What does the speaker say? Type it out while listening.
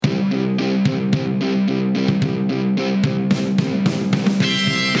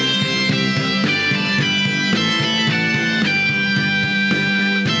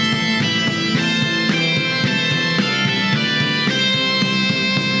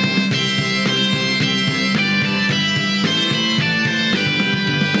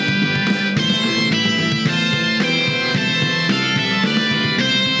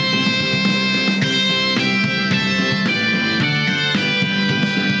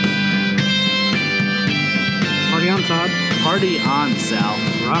Party on, Sal.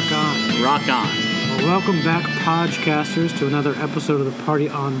 Rock on. Rock on. Well, welcome back, Podcasters, to another episode of the Party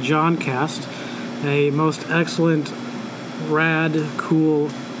on Johncast, a most excellent, rad, cool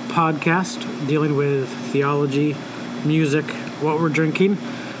podcast dealing with theology, music, what we're drinking,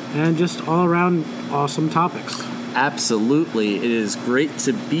 and just all around awesome topics. Absolutely. It is great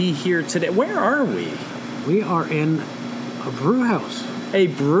to be here today. Where are we? We are in a brew house. A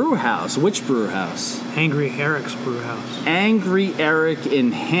brew house. Which brew house? Angry Eric's brew house. Angry Eric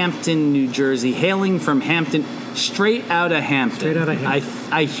in Hampton, New Jersey, hailing from Hampton, straight out of Hampton. Straight out of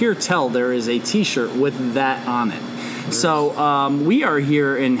Hampton. I hear tell there is a T-shirt with that on it. So we are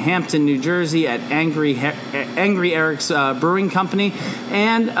here in Hampton, New Jersey at Angry Eric's Brewing Company,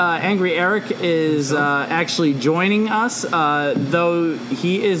 and Angry Eric is actually joining us, though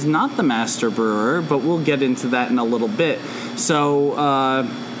he is not the master brewer, but we'll get into that in a little bit. So,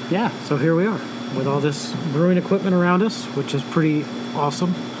 yeah. So here we are with all this brewing equipment around us, which is pretty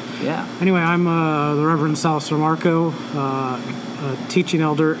awesome. Yeah. Anyway, I'm the Reverend Sal Marco, a teaching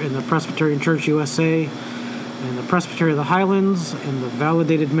elder in the Presbyterian Church USA, in the Presbytery of the Highlands, in the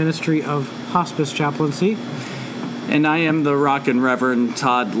Validated Ministry of Hospice Chaplaincy. And I am the Rockin' Reverend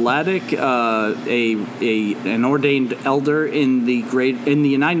Todd Laddick, an ordained elder in the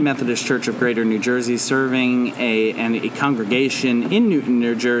United Methodist Church of Greater New Jersey, serving a congregation in Newton,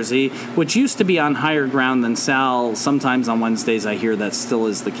 New Jersey, which used to be on higher ground than Sal. Sometimes on Wednesdays I hear that still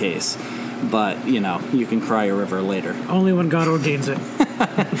is the case. But, you know, you can cry a river later. Only when God ordains it.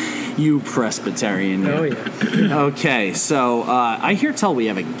 You Presbyterian. Oh, yeah. Okay, so I hear tell we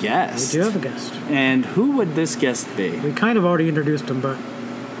have a guest. We do have a guest. And who would this guest be? We kind of already introduced him, but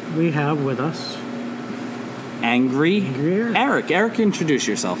we have with us Angry Eric. Eric. Eric, introduce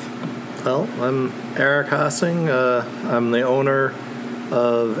yourself. Well, I'm Eric Hossing. I'm the owner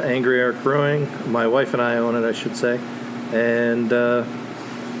of Angry Eric Brewing. My wife and I own it, I should say. And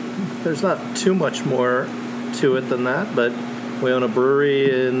there's not too much more to it than that, but we own a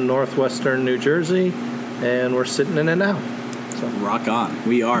brewery in northwestern New Jersey, and we're sitting in it now. So rock on.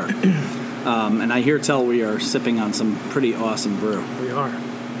 We are. And I hear tell we are sipping on some pretty awesome brew. We are.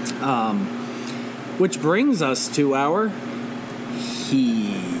 Which brings us to our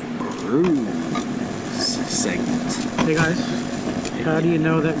He Brews segment. Hey, guys. How do you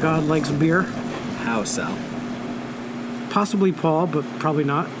know that God likes beer? How, Sal? Possibly Paul, but probably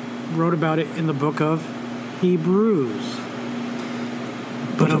not, wrote about it in the book of Hebrews.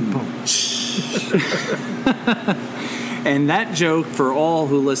 And that joke, for all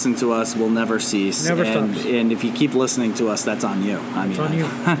who listen to us, will never cease. Never stops. And if you keep listening to us, that's on you. It's on you.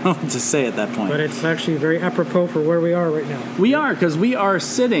 I don't know what to say at that point. But it's actually very apropos for where we are right now. We are, because we are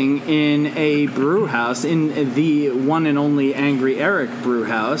sitting in a brew house, in the one and only Angry Eric brew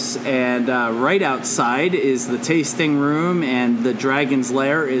house, and right outside is the tasting room, and the Dragon's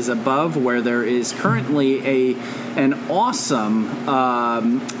Lair is above, where there is currently an awesome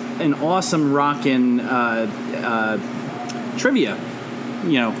rockin' trivia,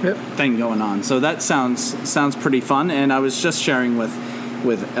 thing going on. So that sounds pretty fun. And I was just sharing with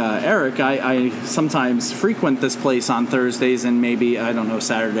Eric. I sometimes frequent this place on Thursdays and maybe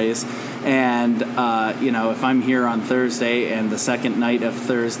Saturdays. And if I'm here on Thursday and the second night of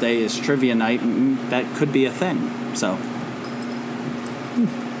Thursday is trivia night, that could be a thing. So.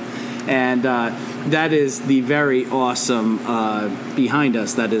 And that is the very awesome behind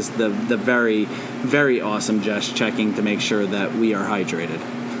us. That is the very, very awesome Jess checking to make sure that we are hydrated.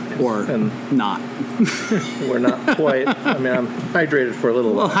 Or not. We're not quite. I mean, I'm hydrated for a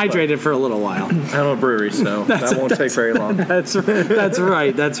little while. Well, hydrated for a little while. I own a brewery, so that won't take very long. That's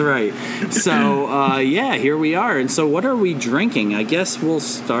right. So, here we are. And so what are we drinking? I guess we'll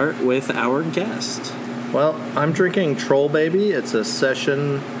start with our guest. Well, I'm drinking Troll Baby. It's a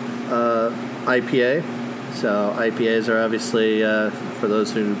session IPA. So IPAs are obviously, for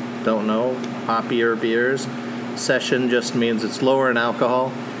those who don't know, hoppier beers. Session just means it's lower in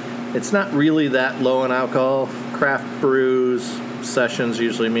alcohol. It's not really that low in alcohol. Craft brews sessions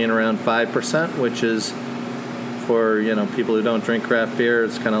usually mean around 5%, which is for people who don't drink craft beer.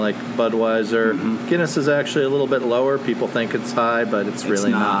 It's kind of like Budweiser. Mm-hmm. Guinness is actually a little bit lower. People think it's high, but it's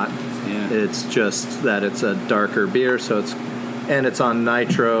really not. Yeah. It's just that it's a darker beer, so it's on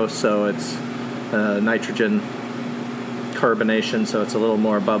nitro, so it's nitrogen carbonation, so it's a little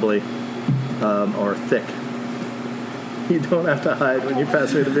more bubbly or thick. You don't have to hide when you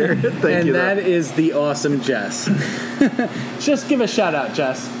pass me the beer. Thank you. And that is the awesome Jess. Just give a shout out,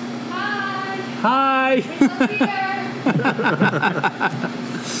 Jess. Hi. Hi.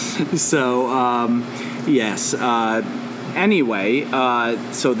 So, yes. Anyway,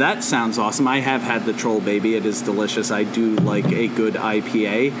 so that sounds awesome. I have had the Troll Baby. It is delicious. I do like a good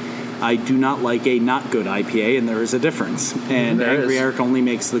IPA. I do not like a not good IPA, and there is a difference. And There Angry is. Eric only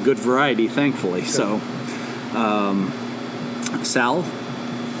makes the good variety, thankfully. So, Sal?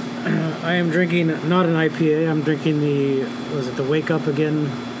 I am drinking not an IPA. I'm drinking the Wake Up Again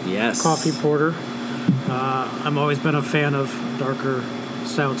Yes. coffee porter. I've always been a fan of darker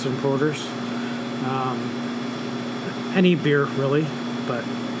stouts and porters. Any beer, really, but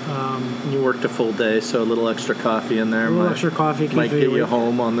You worked a full day, so a little extra coffee in there a little extra coffee keeps might me get you awake.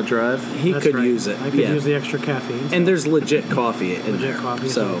 home on the drive. He That's could right. use it. I could yeah. use the extra caffeine. And there's legit coffee in Legit there. coffee,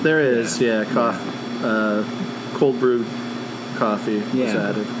 So There is, coffee, cold brewed coffee was Yeah.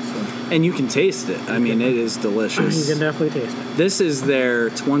 added. So. and you can taste it. I mean, it is delicious. You can definitely taste it. This is their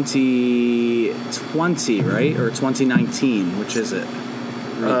 2020, right? Or 2019, which is it?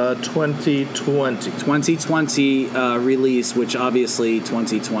 2020. 2020 release, which obviously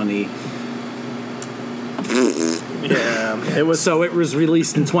 2020. Yeah, it was. So it was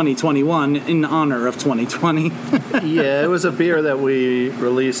released in 2021 in honor of 2020. Yeah, it was a beer that we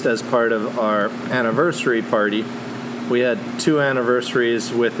released as part of our anniversary party. We had 2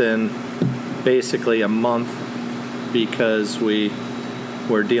 anniversaries within basically a month because we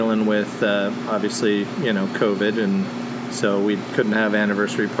were dealing with obviously COVID, and so we couldn't have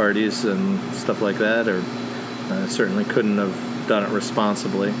anniversary parties and stuff like that, or certainly couldn't have done it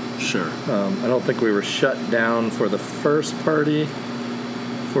responsibly. Sure. I don't think we were shut down for the first party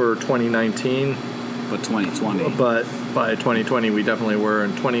for 2019. But 2020. But by 2020, we definitely were.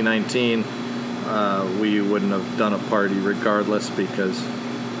 In 2019, we wouldn't have done a party regardless because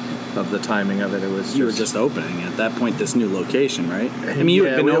of the timing of it. It was You were just opening at that point this new location, right? I mean, you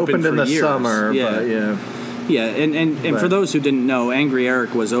had been we open opened for in the years. summer, Yeah. but yeah. Yeah, and for But- those who didn't know, Angry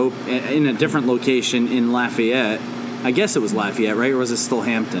Eric was in a different location in Lafayette. I guess it was Lafayette, right? Or was it still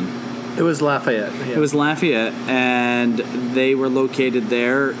Hampton? It was Lafayette. Yeah. It was Lafayette, and they were located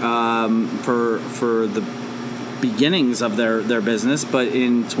there for the beginnings of their business. But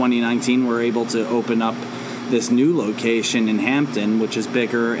in 2019, we're able to open up this new location in Hampton, which is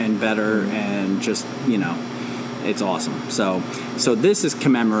bigger and better, and just it's awesome. So this is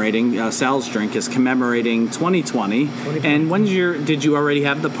commemorating Sal's drink is commemorating 2020. And did you already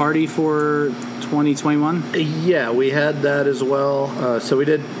have the party for 2021? Yeah, we had that as well. So we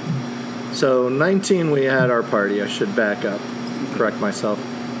did. So 19, we had our party. I should back up, correct myself.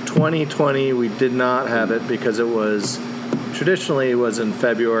 2020, we did not have it because it was traditionally it was in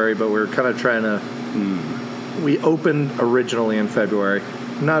February, but we were kind of trying to. We opened originally in February.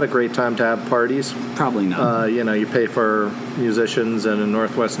 Not a great time to have parties. Probably not. You pay for musicians, and in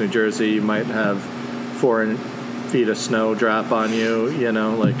Northwest New Jersey, you might have 4 feet of snow drop on you,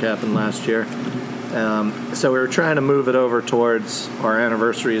 like happened last year. So we were trying to move it over towards our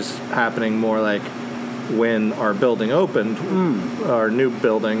anniversaries happening more like when our building opened, our new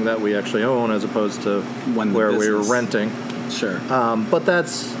building that we actually own, as opposed to When the where we were business- renting. Sure. But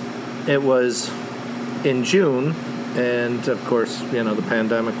it was in June, and of course, the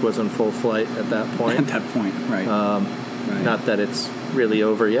pandemic was in full flight at that At point. that point, right. Right. Not that it's really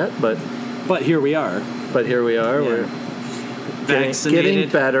over yet, but But here we are. here we are. Yeah. We're Vaccinated. getting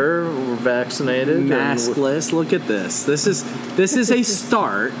better. We're vaccinated. and Maskless. Look at this. This is a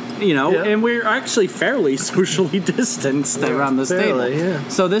start, Yeah. and we're actually fairly socially distanced around this fairly, table. yeah.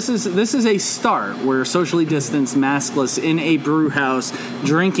 So this is a start. We're socially distanced, maskless in a brew house,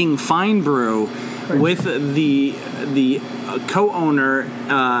 drinking fine brew with the co-owner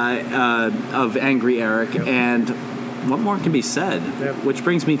of Angry Eric, and what more can be said? Yep. Which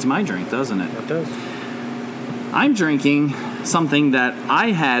brings me to my drink, doesn't it? It does. I'm drinking something that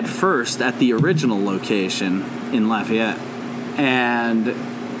I had first at the original location in Lafayette, and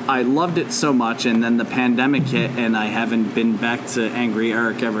I loved it so much, and then the pandemic hit, and I haven't been back to Angry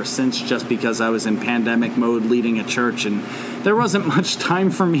Eric ever since, just because I was in pandemic mode leading a church, and there wasn't much time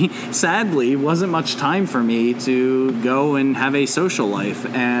for me, sadly, wasn't much time for me to go and have a social life.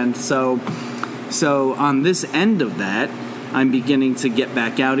 And so on this end of that, I'm beginning to get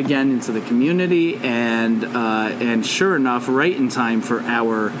back out again into the community, and sure enough, right in time for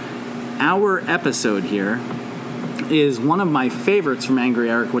our episode here is one of my favorites from Angry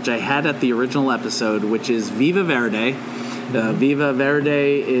Eric, which I had at the original episode, which is Viva Verde. Viva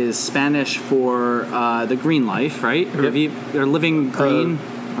Verde is Spanish for the green life, right? Yep. Or living green,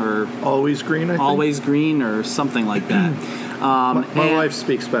 or Always green, I think. always green, or something like that. My and wife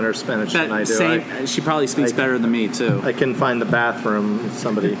speaks better Spanish than I do. she probably speaks better than me, too. I can find the bathroom if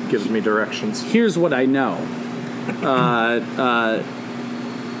somebody gives me directions. Here's what I know.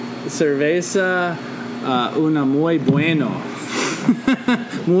 Cerveza una muy bueno,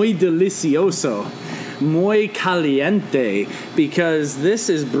 muy delicioso, muy caliente, because this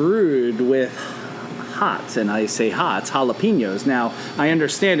is brewed with hot, and I say hot, jalapenos. Now, I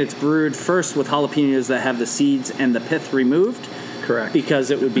understand it's brewed first with jalapenos that have the seeds and the pith removed. Correct.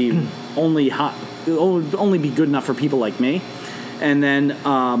 Because it would be only hot, it would only be good enough for people like me. And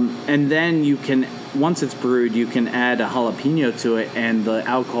then you can, once it's brewed, you can add a jalapeno to it, and the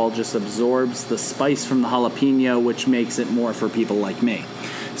alcohol just absorbs the spice from the jalapeno, which makes it more for people like me.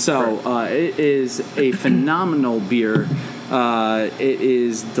 So it is a phenomenal beer. It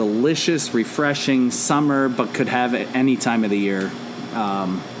is delicious, refreshing, summer, but could have it any time of the year.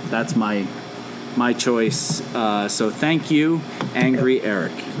 That's my choice. So thank you, Angry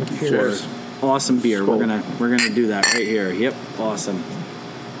Eric. Cheers. Awesome beer. Skål. We're gonna do that right here. Yep, awesome.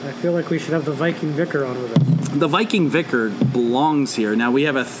 I feel like we should have the Viking Vicar on with us. The Viking Vicar belongs here. Now we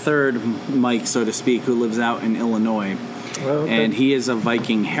have a third Mike, so to speak, who lives out in Illinois. Well, okay. And he is of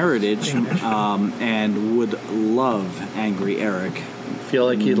Viking heritage and would love Angry Eric. Feel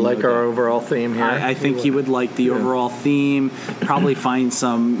like you'd like our overall theme here. I think he would like the overall theme. Probably find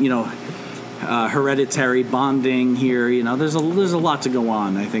some, hereditary bonding here. There's a lot to go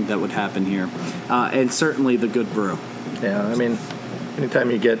on. I think that would happen here, and certainly the good brew. Yeah, I mean,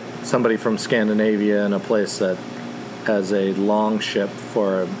 anytime you get somebody from Scandinavia in a place that has a long ship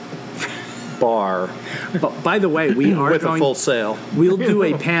for a bar But by the way, we are with a full sail. We'll do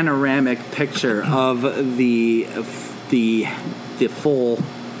a panoramic picture of the full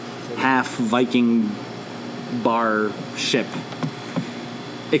half Viking bar ship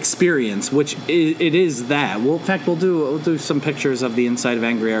experience, which it is that. We'll do some pictures of the inside of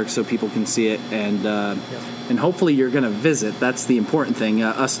Angry Eric so people can see it, and hopefully you're going to visit. That's the important thing.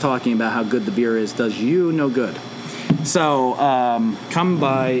 Us talking about how good the beer is does you no good. So come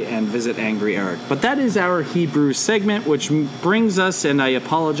by and visit Angry Eric. But that is our Hebrew segment, which brings us, and I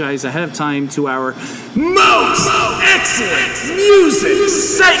apologize ahead of time, to our most excellent music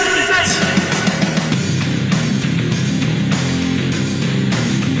segment.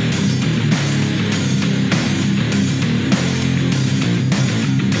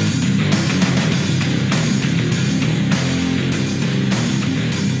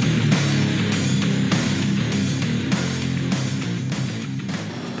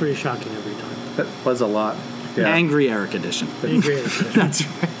 Pretty shocking every time. That was a lot. Yeah. Angry Eric edition. Angry Eric. That's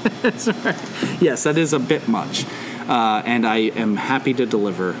right. That's right. Yes, that is a bit much. And I am happy to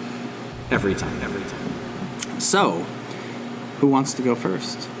deliver every time. So, who wants to go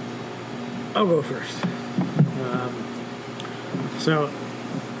first? I'll go first. So,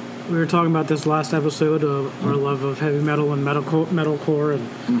 we were talking about this last episode of our love of heavy metal and metalcore.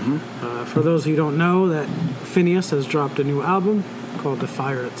 And for those who don't know, that Phineas has dropped a new album called The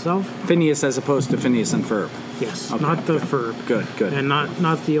Fire Itself. Phineas as opposed to Phineas and Ferb. Yes, Okay, not the okay. Ferb. Good. And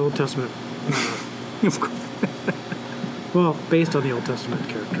not the Old Testament. Of course. Well, based on the Old Testament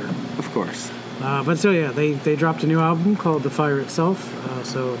character. Of course. But so yeah, they dropped a new album called The Fire Itself.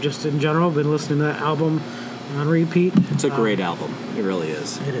 So just in general, been listening to that album on repeat. It's a great album. It really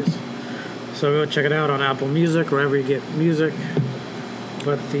is. It is. So go check it out on Apple Music, wherever you get music.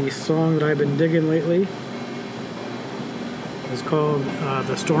 But the song that I've been digging lately is called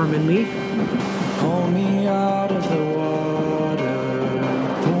The Storm in Me. Pull me out of the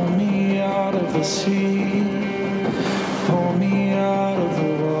water, pull me out of the sea, pull me out of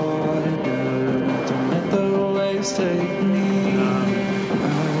the water, don't let the waves take me.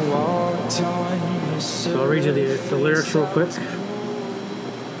 I walked on the So I'll read you the lyrics real quick.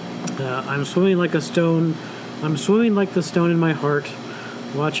 I'm swimming like a stone. I'm swimming like the stone in my heart,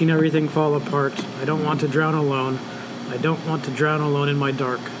 watching everything fall apart. I don't want to drown alone. I don't want to drown alone in my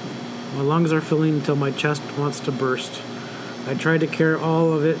dark. My lungs are filling until my chest wants to burst. I tried to carry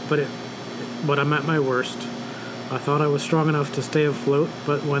all of it, but I'm at my worst. I thought I was strong enough to stay afloat,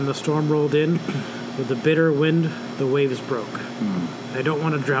 but when the storm rolled in, with the bitter wind, the waves broke. I don't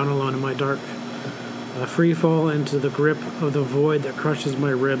want to drown alone in my dark. A free fall into the grip of the void that crushes my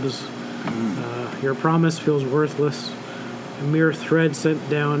ribs. Your promise feels worthless. A mere thread sent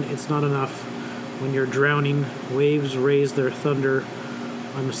down, it's not enough. When you're drowning, waves raise their thunder.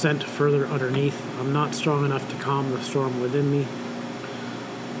 I'm sent further underneath. I'm not strong enough to calm the storm within me.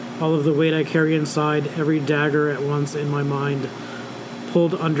 All of the weight I carry inside, every dagger at once in my mind,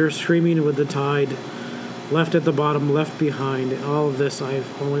 pulled under, screaming with the tide, left at the bottom, left behind. In all of this,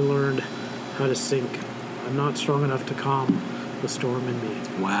 I've only learned how to sink. I'm not strong enough to calm the storm in me.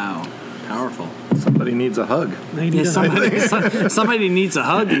 Wow. Powerful. Somebody needs a hug. They need a hug. Somebody needs a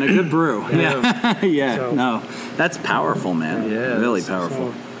hug and a good brew. Yeah. So- No. That's powerful, man. Yeah, Really it's-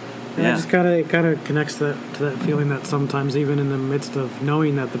 powerful. And it just kind of connects to that feeling that sometimes, even in the midst of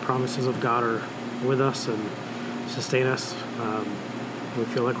knowing that the promises of God are with us and sustain us, we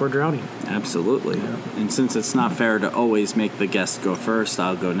feel like we're drowning. Absolutely. Yeah. And since it's not fair to always make the guest go first,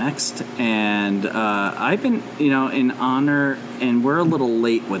 I'll go next. And I've been, in honor, and we're a little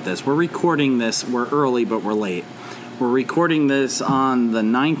late with this. We're recording this. We're early, but we're late. We're recording this on the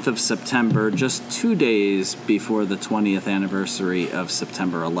 9th of September, just 2 days before the 20th anniversary of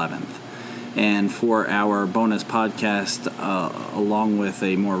September 11th. And for our bonus podcast, along with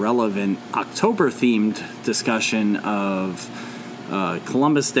a more relevant October-themed discussion of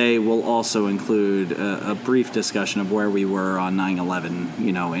Columbus Day, will also include a brief discussion of where we were on 9/11,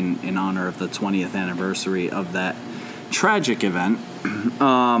 in honor of the 20th anniversary of that tragic event.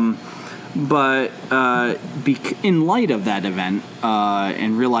 But in light of that event,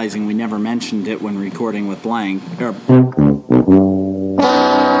 and realizing we never mentioned it when recording with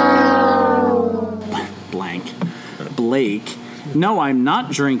Blake, no, I'm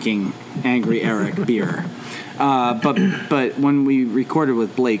not drinking Angry Eric beer. But when we recorded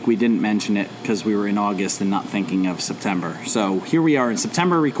with Blake, we didn't mention it because we were in August and not thinking of September. So here we are in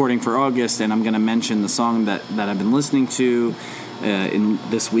September recording for August, and I'm going to mention the song that I've been listening to in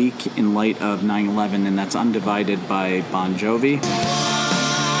this week in light of 9/11, and that's Undivided by Bon Jovi.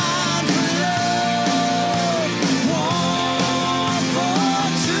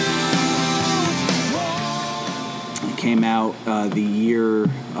 Came out the year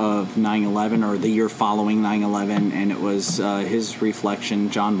of 9/11, or the year following 9/11, and it was his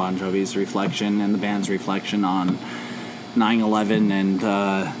reflection, John Bon Jovi's reflection, and the band's reflection on 9/11 and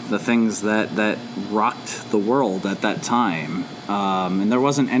the things that rocked the world at that time. And there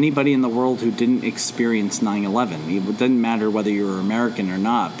wasn't anybody in the world who didn't experience 9/11. It didn't matter whether you were American or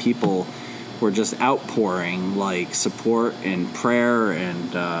not. People were just outpouring like support and prayer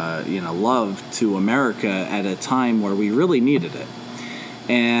and love to America at a time where we really needed it.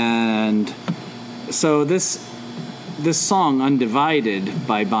 And so this song Undivided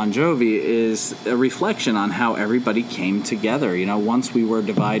by Bon Jovi is a reflection on how everybody came together. Once we were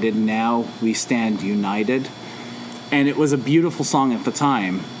divided, now we stand united. And it was a beautiful song at the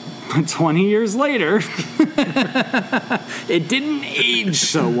time. But 20 years later, it didn't age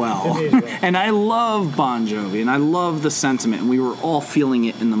so well. And I love Bon Jovi, and I love the sentiment, and we were all feeling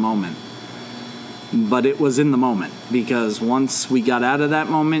it in the moment. But it was in the moment, because once we got out of that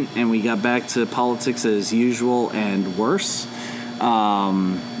moment and we got back to politics as usual and worse,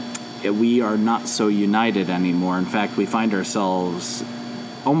 we are not so united anymore. In fact, we find ourselves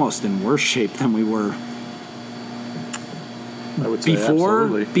almost in worse shape than we were I would say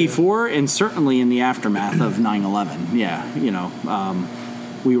before, and certainly in the aftermath of 9/11. Yeah,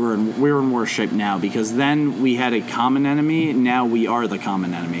 we were in worse shape now, because then we had a common enemy. Now we are the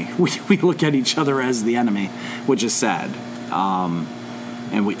common enemy. We look at each other as the enemy, which is sad, and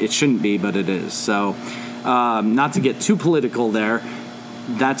it shouldn't be, but it is. So, not to get too political there,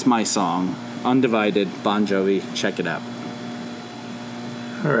 that's my song, Undivided, Bon Jovi. Check it out.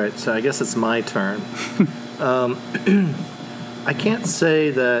 All right, so I guess it's my turn. I can't say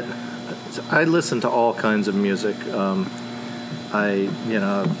that I listen to all kinds of music.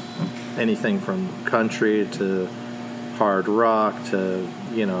 Anything from country to hard rock to,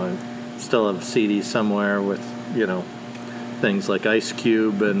 still have a CD somewhere with, things like Ice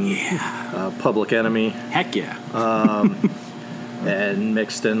Cube and Public Enemy. Heck yeah. And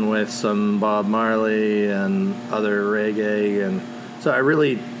mixed in with some Bob Marley and other reggae. And so I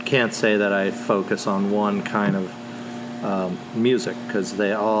really can't say that I focus on one kind of music, because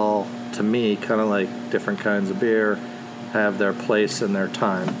they all, to me, kind of like different kinds of beer, have their place and their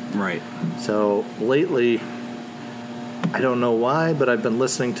time. Right. So lately, I don't know why, but I've been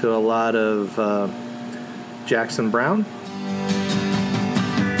listening to a lot of Jackson Browne.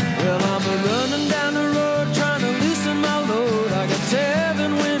 Well, I'm running down the road trying to loosen my load. I got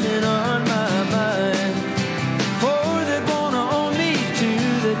 7 women on my mind. 4 that wanna own me, 2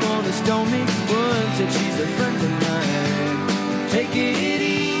 that wanna stone me. One said she's a friend of mine. Take it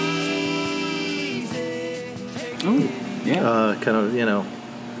easy. Oh, yeah. Kind of,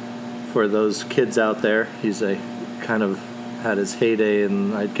 for those kids out there, he's kind of had his heyday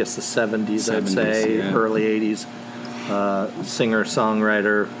in, I guess, the 70s, I'd say, yeah. Early 80s.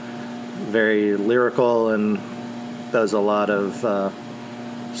 Singer-songwriter, very lyrical, and does a lot of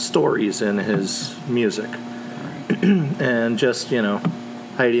stories in his music. And just,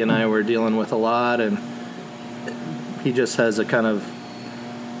 Heidi and I were dealing with a lot, and he just has a kind of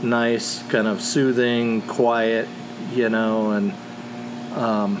nice, kind of soothing, quiet, and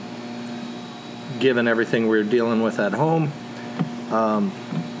given everything we're dealing with at home,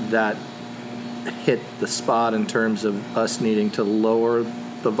 that hit the spot in terms of us needing to lower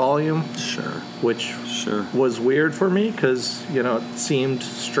the volume, Sure. which Sure. was weird for me because, it seemed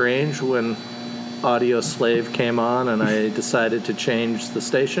strange when Audio Slave came on and I decided to change the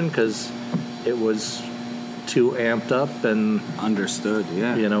station because it was too amped up, and Understood,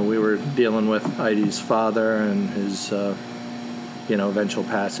 yeah. we were dealing with Heidi's father and his eventual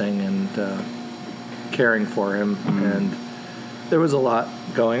passing, and caring for him, and there was a lot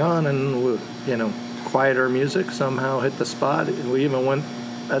going on, and quieter music somehow hit the spot. We even went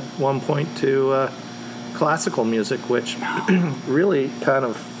at one point to classical music, which really kind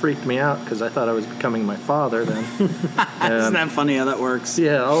of freaked me out because I thought I was becoming my father then. Isn't that funny how that works?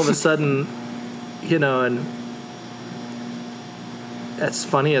 Yeah, all of a sudden, and as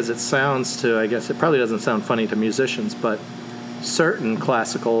funny as it sounds to, I guess it probably doesn't sound funny to musicians, but certain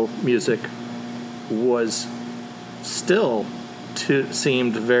classical music was still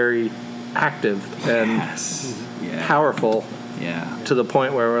seemed very active and Yes. Yeah. powerful, Yeah. to the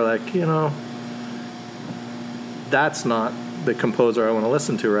point where we're like, that's not the composer I want to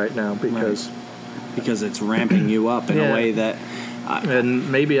listen to right now, because Because it's ramping you up in Yeah. a way that...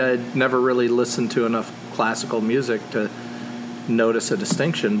 and maybe I'd never really listened to enough classical music to notice a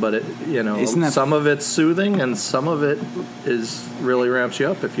distinction, but Isn't that- some of it's soothing and some of it is really ramps you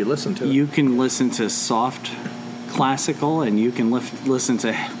up if you listen to it. You can listen to soft classical, and you can listen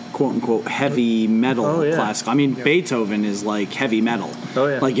to quote-unquote heavy metal Oh, yeah. classical. I mean, Beethoven is like heavy metal. Oh,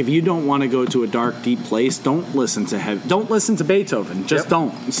 yeah. Like, if you don't want to go to a dark, deep place, don't listen to Beethoven. Just Yep.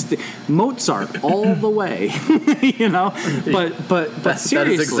 don't. Mozart all the way, But That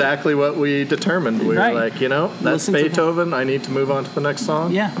seriously. is exactly what we determined. We Right. were like, that's Listen to Beethoven. I need to move on to the next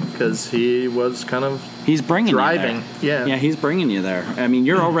song. Yeah. Because he was kind of He's bringing driving. you there. Yeah. Yeah, he's bringing you there. I mean,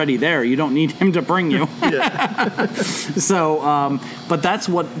 you're already there. You don't need him to bring you. So, but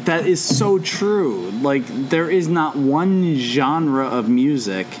that is so true. Like, there is not one genre of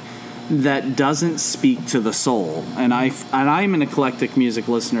music that doesn't speak to the soul. And I'm an eclectic music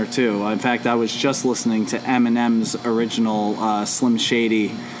listener too. In fact, I was just listening to Eminem's original Slim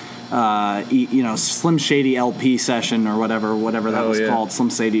Shady, Slim Shady LP session or whatever that was called, Slim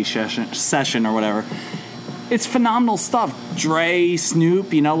Shady session or whatever. It's phenomenal stuff. Dre,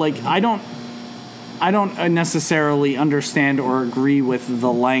 Snoop, I don't necessarily understand or agree with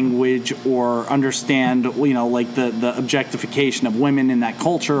the language or understand, the objectification of women in that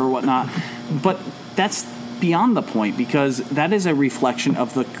culture or whatnot. But that's beyond the point, because that is a reflection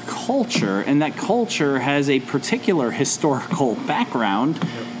of the culture, and that culture has a particular historical background,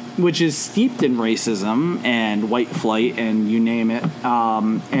 which is steeped in racism and white flight and you name it.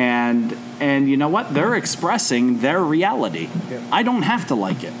 And you know what? They're expressing their reality. Yeah. I don't have to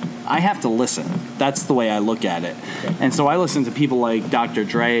like it. I have to listen. That's the way I look at it. Yeah. And so I listen to people like Dr.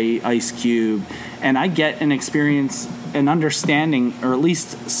 Dre, Ice Cube, and I get an understanding, or at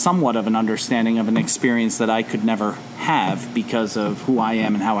least somewhat of an understanding of an experience that I could never have because of who I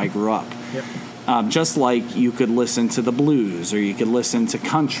am and how I grew up. Yep. Just like you could listen to the blues, or you could listen to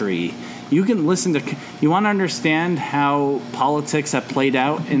country. You can listen to... You want to understand how politics have played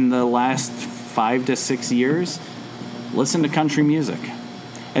out in the last 5 to 6 years? Listen to country music.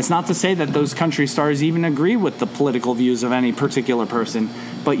 It's not to say that those country stars even agree with the political views of any particular person,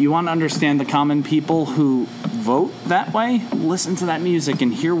 but you want to understand the common people who vote that way? Listen to that music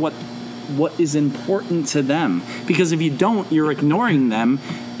and hear what is important to them. Because if you don't, you're ignoring them,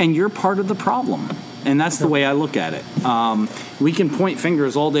 and you're part of the problem. And that's the way I look at it. We can point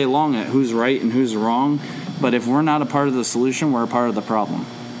fingers all day long at who's right and who's wrong, but if we're not a part of the solution, we're a part of the problem.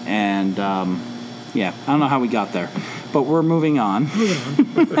 And, I don't know how we got there, but we're moving on.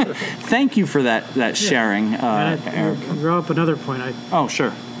 Thank you for that sharing, Eric. I brought up another point. Oh,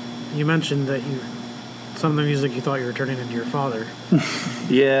 sure. You mentioned that some of the music you thought you were turning into your father.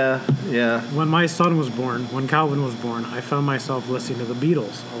 Yeah. When my son was born, when Calvin was born, I found myself listening to the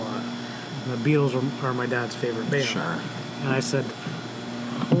Beatles a lot. And the Beatles are my dad's favorite band. Sure. And I said,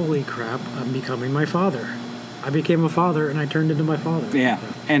 holy crap, I'm becoming my father. I became a father, and I turned into my father. Yeah,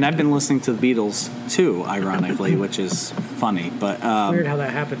 and I've been listening to the Beatles, too, ironically, which is funny. But It's weird how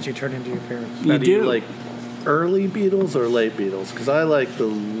that happens. You turn into your parents. You Do do. you like early Beatles or late Beatles? Because I like the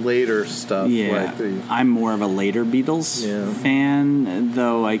later stuff. Yeah, I'm more of a later Beatles fan,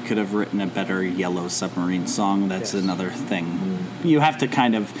 though I could have written a better Yellow Submarine song. That's another thing. You have to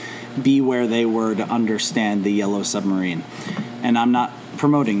kind of be where they were to understand the Yellow Submarine. And I'm not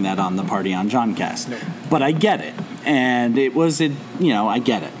promoting that on the Party on Johncast. No. But I get it. And I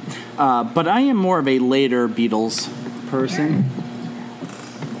get it. But I am more of a later Beatles person.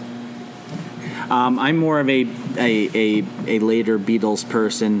 I'm more of a a later Beatles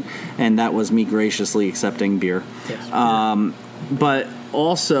person, and that was me graciously accepting beer. Yes. But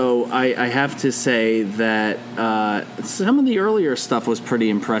also, I have to say that some of the earlier stuff was pretty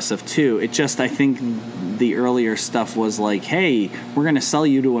impressive too. I think the earlier stuff was like, hey, we're going to sell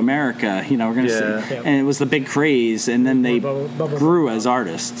you to America. We're going to Yeah. and it was the big craze, and then they Bubble grew as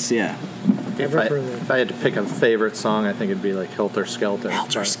artists. Yeah. If I had to pick a favorite song, I think it'd be like Helter Skelter.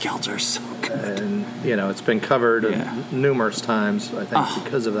 Helter Skelter, so good. And, it's been covered Yeah. numerous times, I think,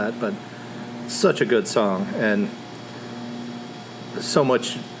 because of that. But it's such a good song. And so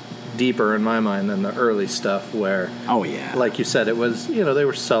much deeper in my mind than the early stuff where, Oh, yeah. like you said, it was, they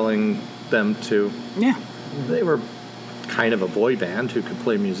were selling them to, Yeah. they were kind of a boy band who could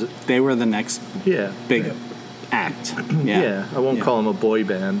play music. They were the next Yeah. big act. Yeah. I won't Yeah. call them a boy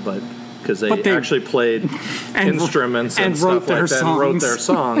band, but because they But they- actually played And- instruments and, and stuff wrote their like that and wrote their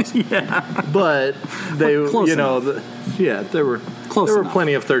songs. But they, close enough. There were Close there were enough.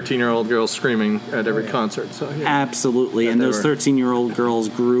 plenty of 13-year-old girls screaming at every concert. So yeah. Absolutely. And they those were- 13-year-old girls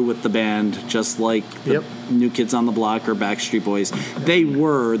grew with the band just like the Yep. New Kids on the Block or Backstreet Boys. They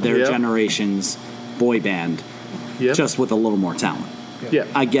were their Yep. generation's boy band, Yep. just with a little more talent. yeah.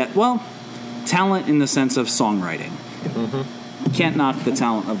 I get, talent in the sense of songwriting. Mm-hmm. Can't knock the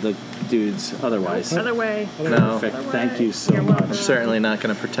talent of the dudes otherwise. Other way. No, Perfect. Thank you so You're much. welcome. I'm certainly not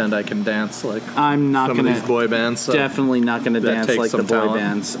going to pretend I can dance like I'm not some going of these to. boy bands. So. Definitely not going to that dance takes like the some boy talent.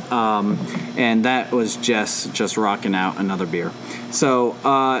 bands. And that was Jess just rocking out another beer. So,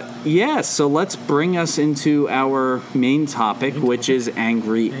 so let's bring us into our main topic, which is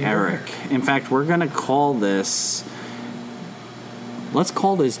Angry Eric. In fact, we're going to call this,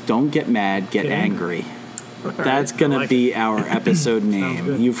 Don't Get Mad, Get Angry. That's going to be our episode name.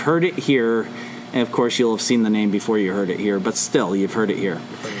 good. You've heard it here. And of course, you'll have seen the name before you heard it here, but still, you've heard it here.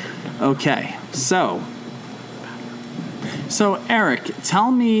 Okay, so Eric,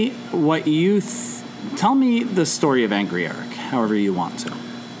 tell me what tell me the story of Angry Eric, however you want to.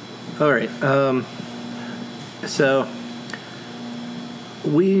 All right. So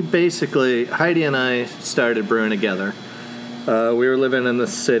we basically, Heidi and I started brewing together. We were living in the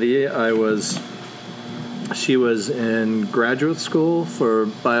city. She was in graduate school for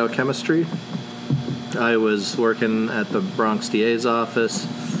biochemistry. I was working at the Bronx DA's office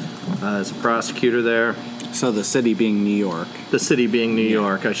as a prosecutor there. So the city being New York. The city being New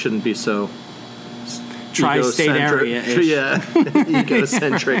York. I shouldn't be so Tri-state egocentric. area-ish. Yeah,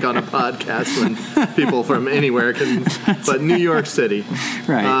 egocentric on a podcast when people from anywhere can. But New York City.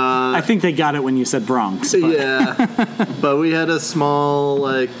 Right. I think they got it when you said Bronx. But Yeah, but we had a small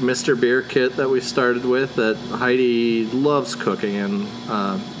Mr. Beer kit that we started with that Heidi loves cooking and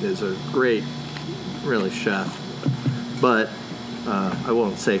is a great, really chef. But I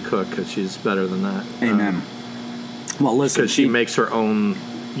won't say cook because she's better than that. Amen. Well, listen, Because she makes her own.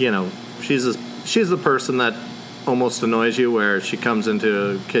 She's the person that almost annoys you, where she comes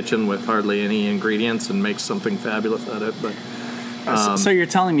into a kitchen with hardly any ingredients and makes something fabulous out of it. But so you're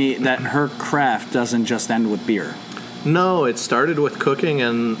telling me that her craft doesn't just end with beer? no, it started with cooking,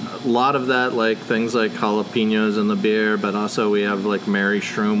 and a lot of that, things like jalapenos in the beer, but also we have Mary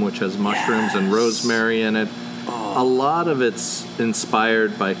Shroom, which has mushrooms and rosemary in it. A lot of it's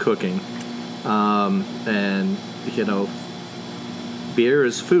inspired by cooking. And, beer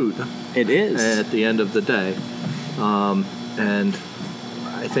is food It is. at the end of the day. And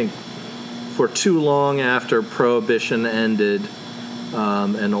I think for too long after Prohibition ended,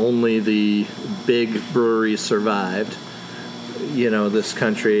 and only the big breweries survived, this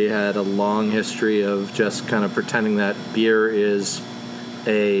country had a long history of just kind of pretending that beer is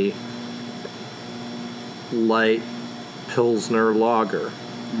a light Pilsner lager.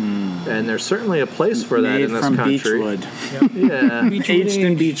 And there's certainly a place for that Made in this from country. beechwood. Yeah. Aged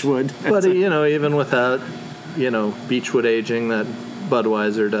in beechwood. But, even without, beechwood aging that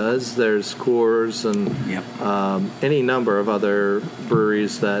Budweiser does, there's Coors and Yep. any number of other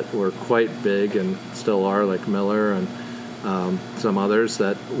breweries that were quite big and still are, like Miller and some others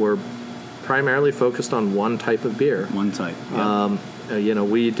that were primarily focused on one type of beer. One type. Yeah.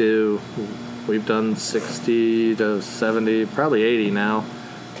 We've done 60 to 70, probably 80 now,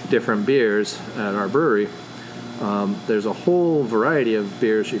 different beers at our brewery. There's a whole variety of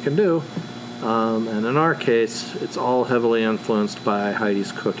beers you can do. And in our case, it's all heavily influenced by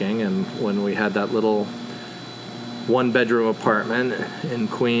Heidi's cooking. And when we had that little one-bedroom apartment in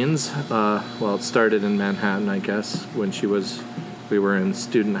Queens, it started in Manhattan, I guess, when we were in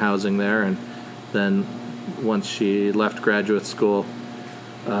student housing there. And then once she left graduate school,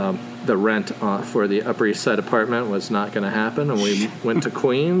 the rent for the Upper East Side apartment was not going to happen, and we went to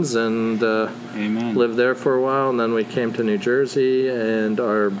Queens and Amen. lived there for a while, and then we came to New Jersey, and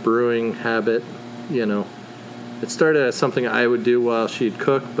our brewing habit, it started as something I would do while she'd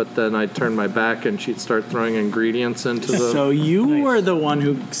cook, but then I'd turn my back and she'd start throwing ingredients into the... So you were the one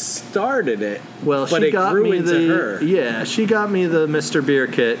who started it, Well, but she it got grew me into her. Yeah, she got me the Mr. Beer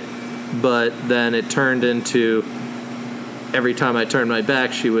kit, but then it turned into... Every time I turned my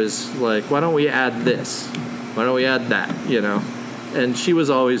back, she was like, why don't we add this? Why don't we add that? And she was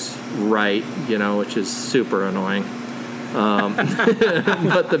always right, which is super annoying.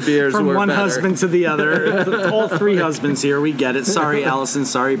 But the beers From were one better. husband to the other. All three husbands here. We get it. Sorry, Allison.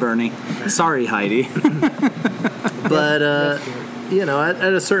 Sorry, Bernie. Sorry, Heidi. But,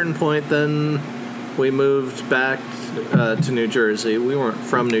 at a certain point, then we moved back to New Jersey. We weren't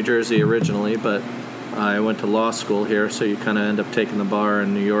from New Jersey originally, but I went to law school here, so you kind of end up taking the bar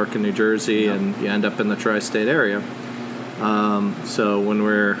in New York and New Jersey, and you end up in the tri-state area. So when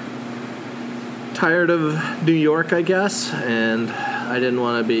we're tired of New York, I guess, and I didn't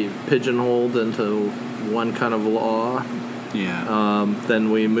want to be pigeonholed into one kind of law,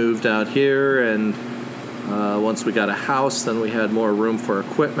 then we moved out here, and once we got a house, then we had more room for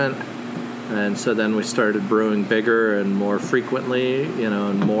equipment, and so then we started brewing bigger and more frequently,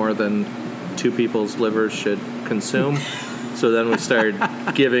 and more than two people's livers should consume. So then we started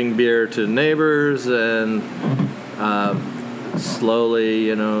giving beer to neighbors, and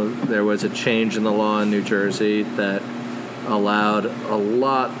slowly, there was a change in the law in New Jersey that allowed a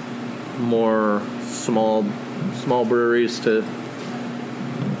lot more small breweries to...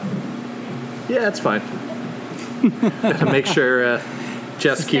 Yeah, it's fine. Gotta make sure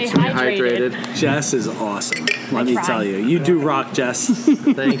Jess Stay keeps me hydrated. Jess is awesome. Let me try. tell you. You do rock, Jess.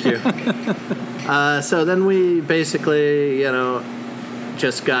 Thank you. So then we basically,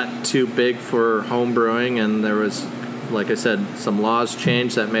 just got too big for home brewing, and there was, like I said, some laws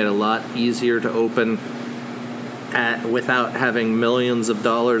changed that made it a lot easier to open without having millions of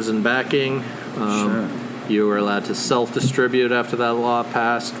dollars in backing. Sure. You were allowed to self-distribute after that law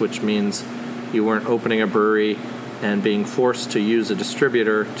passed, which means you weren't opening a brewery and being forced to use a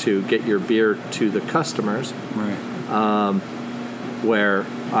distributor to get your beer to the customers. Right. Where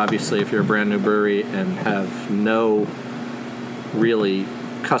obviously if you're a brand new brewery and have no really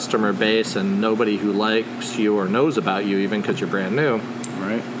customer base and nobody who likes you or knows about you even because you're brand new,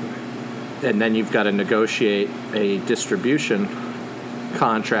 Right. and then you've got to negotiate a distribution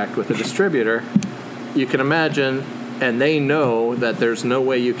contract with a distributor, you can imagine, and they know that there's no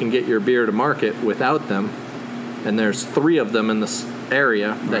way you can get your beer to market without them, and there's 3 of them in this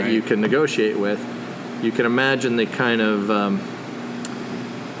area that Right. you can negotiate with. You can imagine the kind of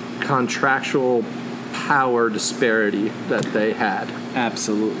contractual power disparity that they had.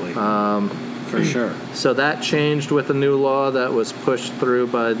 Absolutely. For sure. So that changed with a new law that was pushed through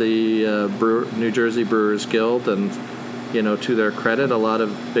by the New Jersey Brewers Guild, and to their credit, a lot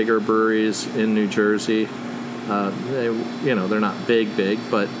of bigger breweries in New Jersey, they're not big,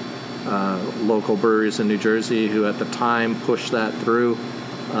 but local breweries in New Jersey who at the time pushed that through,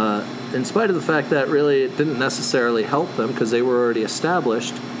 in spite of the fact that really it didn't necessarily help them because they were already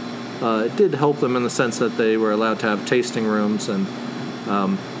established. It did help them in the sense that they were allowed to have tasting rooms and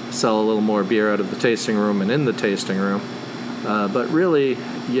sell a little more beer out of the tasting room and in the tasting room. But really,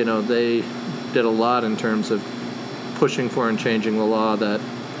 they did a lot in terms of pushing for and changing the law that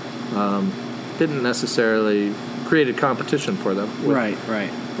didn't necessarily created competition for them. Right.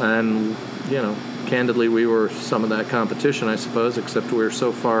 And, candidly, we were some of that competition, I suppose, except we were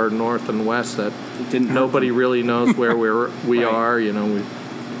so far north and west that nobody really knows where we Right. are.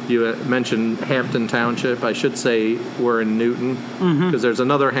 You mentioned Hampton Township. I should say we're in Newton, because there's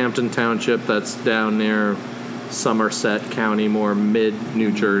another Hampton Township that's down near Somerset County, more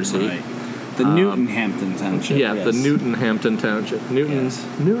mid-New Jersey. Right. The Newton Hampton Township. Yeah, yes. the Newton Hampton Township. Yes.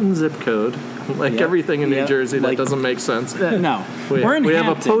 Newton zip code. Like Yep. everything in New Yep. Jersey that Like- doesn't make sense. No. We in have a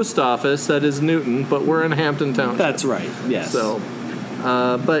Hampton. post office that is Newton, but we're in Hampton Township. That's right. Yes. So,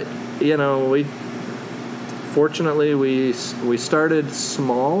 but fortunately we started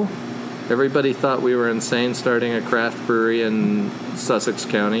small. Everybody thought we were insane starting a craft brewery in Sussex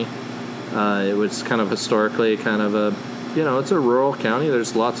County. It was kind of historically kind of a, it's a rural county.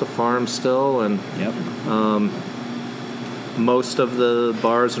 There's lots of farms still, and Yep. most of the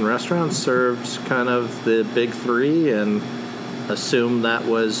bars and restaurants served kind of the big 3 and assumed that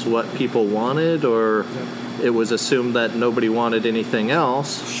was what people wanted, or it was assumed that nobody wanted anything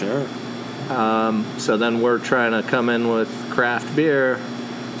else. Sure. So then we're trying to come in with craft beer,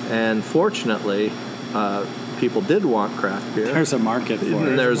 and fortunately, people did want craft beer. There's a market for And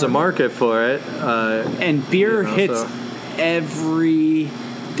it. there's a market for it. And beer you know, hits so- every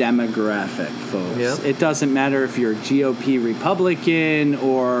demographic, folks. Yep. It doesn't matter if you're GOP Republican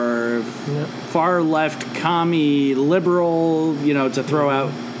or far left commie liberal, to throw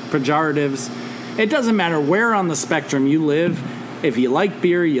out pejoratives. It doesn't matter where on the spectrum you live. If you like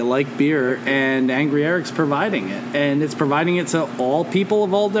beer, you like beer, and Angry Eric's providing it. And it's providing it to all people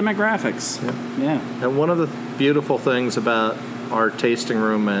of all demographics. Yeah. And one of the beautiful things about our tasting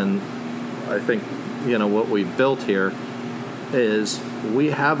room, and I think, what we've built here, is we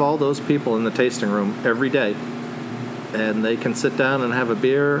have all those people in the tasting room every day. And they can sit down and have a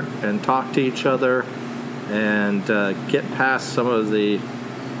beer and talk to each other and get past some of the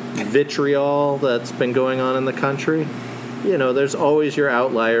vitriol that's been going on in the country. There's always your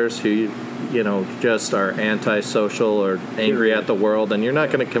outliers who, just are antisocial or angry at the world, and you're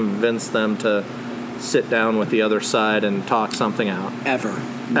not going to convince them to sit down with the other side and talk something out. Ever.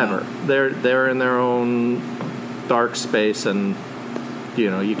 They're in their own dark space, and,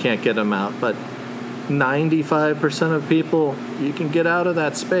 you can't get them out. But 95% of people, you can get out of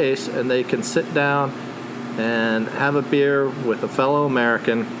that space, and they can sit down and have a beer with a fellow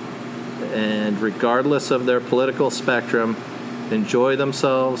American, and regardless of their political spectrum, enjoy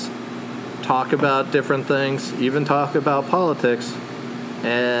themselves, talk about different things, even talk about politics,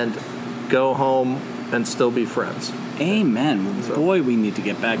 and go home and still be friends. Amen. Boy, we need to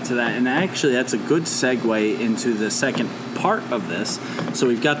get back to that. And actually, that's a good segue into the second part of this. So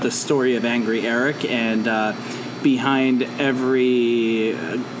we've got the story of Angry Eric, and behind every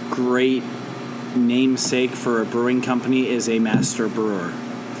great namesake for a brewing company is a master brewer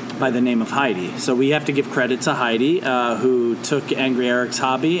by the name of Heidi. So we have to give credit to Heidi, who took Angry Eric's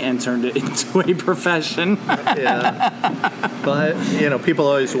hobby and turned it into a profession. Yeah. But, people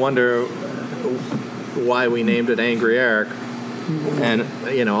always wonder why we named it Angry Eric. And,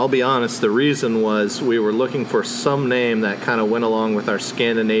 I'll be honest, the reason was we were looking for some name that kind of went along with our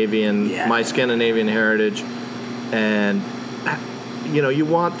my Scandinavian heritage. And, you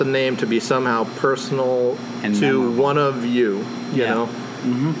want the name to be somehow personal and to memorable. one of you, you know.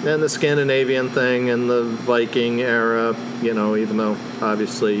 Mm-hmm. And the Scandinavian thing and the Viking era, even though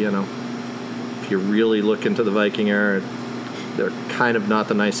obviously, if you really look into the Viking era, they're kind of not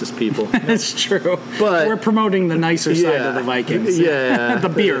the nicest people. That's true. But we're promoting the nicer side of the Vikings. Yeah. The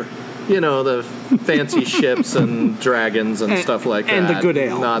beer. The fancy ships and dragons and stuff like that. And the good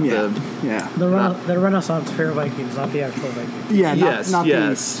ale. Not The Renaissance fair Vikings, not the actual Vikings. Yeah,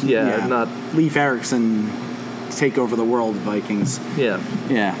 not not Leif Erikson take over the world Vikings. Yeah.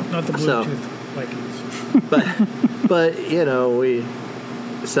 Not the Bluetooth Vikings. But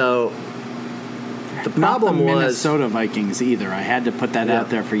the problem not the was Minnesota Vikings either. I had to put that out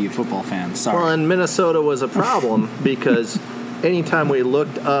there for you football fans. Sorry. Well, and Minnesota was a problem because anytime we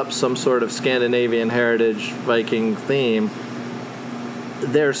looked up some sort of Scandinavian heritage Viking theme,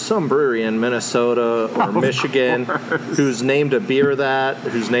 there's some brewery in Minnesota or Michigan who's named a beer that,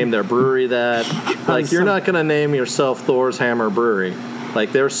 who's named their brewery that. Like, you're not going to name yourself Thor's Hammer Brewery.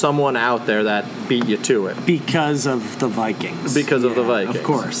 Like, there's someone out there that beat you to it. Because of the Vikings. Because of the Vikings.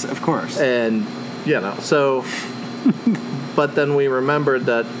 Of course. And, so... But then we remembered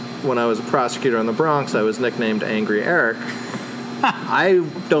that when I was a prosecutor in the Bronx, I was nicknamed Angry Eric. I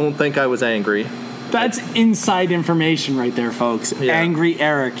don't think I was angry. That's inside information right there, folks. Yeah. Angry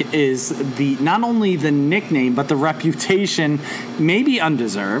Eric is not only the nickname, but the reputation, maybe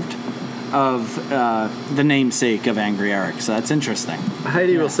undeserved, of the namesake of Angry Eric. So that's interesting.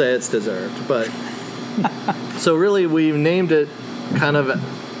 Heidi will say it's deserved, but... So really, we named it kind of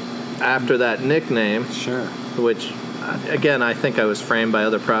after that nickname. Sure. Which, again, I think I was framed by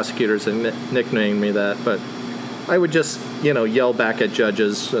other prosecutors and nicknamed me that, but I would just, yell back at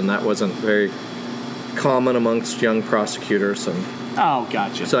judges, and that wasn't very common amongst young prosecutors, and Oh,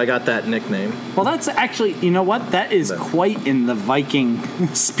 gotcha. so I got that nickname. Well, that's actually, you know what? That is quite in the Viking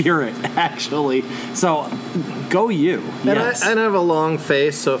spirit, actually. So, go you. And Yes. I have a long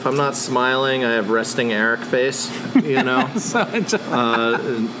face, so if I'm not smiling, I have resting Eric face, So it's-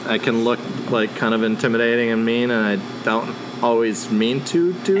 I can look like kind of intimidating and mean, and I don't always mean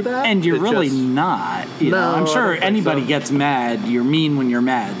to do that. and you're It really just- not. You know, No, I'm I sure don't think anybody so. gets mad. You're mean when you're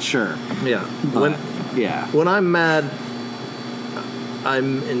mad, sure. Yeah. But, yeah. When I'm mad,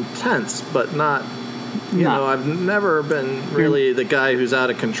 I'm intense, but not. I've never been really the guy who's out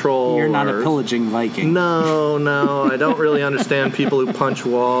of control. You're not a or- pillaging Viking. No, I don't really understand people who punch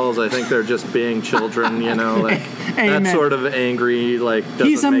walls. I think they're just being children, like Amen. that sort of angry, like doesn't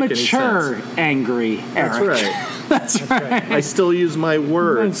He's a make mature, any sense. angry Eric. That's right. That's right. I still use my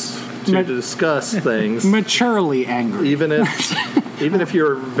words. to discuss things, Maturely angry. even if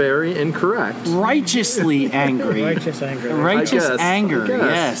you're very incorrect. Righteously angry. Righteous anger. Righteous I guess, anger.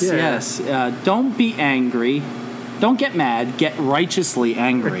 yeah. Yes. Don't be angry. Don't get mad. Get righteously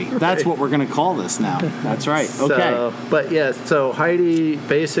angry. That's what we're going to call this now. That's right. Okay. So Heidi,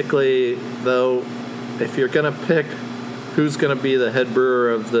 basically, though, if you're going to pick who's going to be the head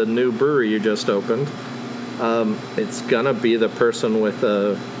brewer of the new brewery you just opened, it's going to be the person with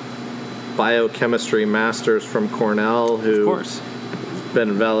a biochemistry master's from Cornell who Of course.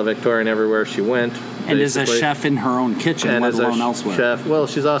 been valedictorian everywhere she went. And is a basically. chef in her own kitchen, And let as a alone elsewhere. chef. Well,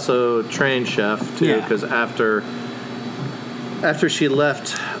 she's also a trained chef too, Yeah. because after she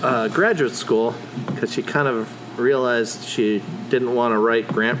left graduate school, because she kind of realized she didn't want to write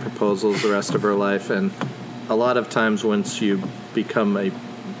grant proposals the rest of her life, and a lot of times once you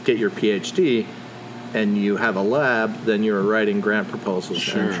get your PhD and you have a lab, then you're writing grant proposals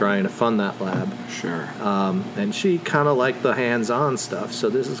Sure. and trying to fund that lab. Sure. And she kind of liked the hands-on stuff, so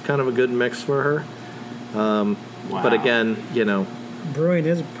this is kind of a good mix for her. Wow. But again, Brewing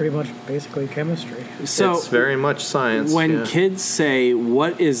is pretty much basically chemistry. So it's very much science. when yeah. kids say,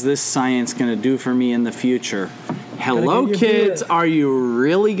 "What is this science going to do for me in the future?" Hello, get your kids. beer. Are you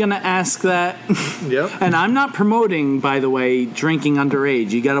really going to ask that? Yep. And I'm not promoting, by the way, drinking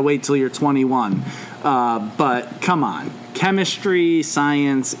underage. You got to wait till you're 21. But come on, chemistry,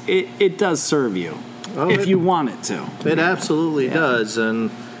 science, it does serve you if you want it to. It absolutely does,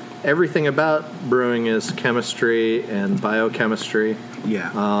 and everything about brewing is chemistry and biochemistry.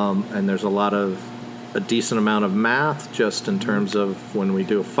 Yeah. And there's a decent amount of math just in terms of when we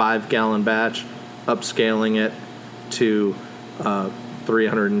do a 5-gallon batch, upscaling it to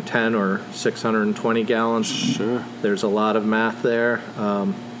 310 or 620 gallons. Sure. There's a lot of math there.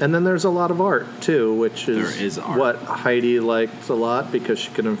 And then there's a lot of art, too, which There is art. what Heidi liked a lot because she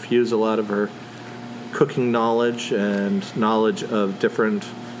could infuse a lot of her cooking knowledge and knowledge of different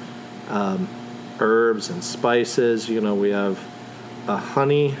herbs and spices. We have a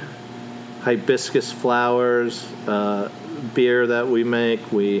honey, hibiscus flowers beer that we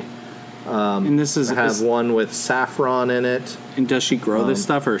make. We And this is have one with saffron in it. And does she grow this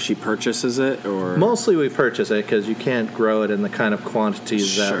stuff, or she purchases it, or Mostly we purchase it because you can't grow it in the kind of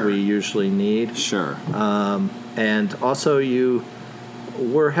quantities that Sure. we usually need. Sure. And also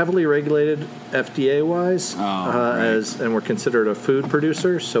we're heavily regulated FDA wise, right. and we're considered a food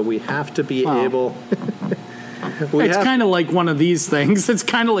producer, so we have to be Wow. able. It's kind of like one of these things. It's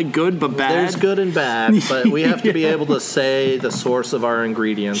kind of like good but bad. There's good and bad, but we have to be able to say the source of our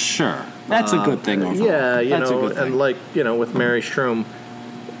ingredients. Sure, that's a good thing overall. Yeah, That's a good thing. and with Mary Shroom,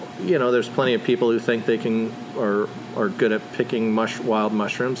 there's plenty of people who think they can or are good at picking wild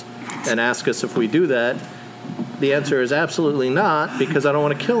mushrooms, and ask us if we do that. The answer is absolutely not, because I don't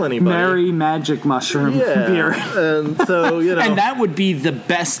want to kill anybody. Mary Magic Mushroom beer. And so And that would be the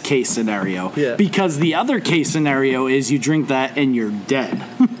best case scenario. Yeah. Because the other case scenario is you drink that and you're dead.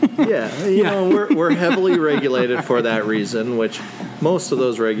 we're heavily regulated for that reason, which most of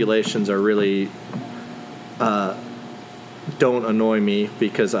those regulations are really don't annoy me,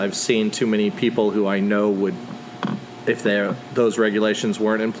 because I've seen too many people who I know would, if those regulations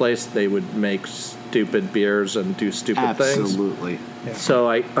weren't in place, they would make stupid beers and do stupid things. Absolutely. So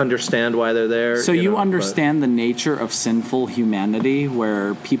I understand why they're there. So you understand the nature of sinful humanity,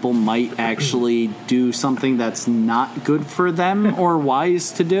 where people might actually do something that's not good for them or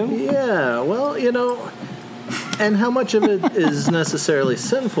wise to do? Yeah, well, and how much of it is necessarily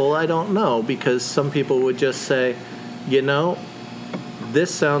sinful, I don't know, because some people would just say,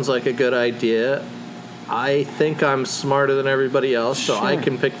 this sounds like a good idea. I think I'm smarter than everybody else, so I Sure.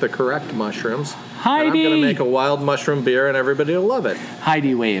 can pick the correct mushrooms. Heidi! And I'm going to make a wild mushroom beer, and everybody will love it.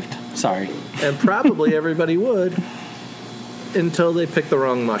 Heidi waved. Sorry. And probably everybody would, until they pick the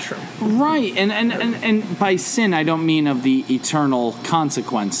wrong mushroom. Right, and by sin, I don't mean of the eternal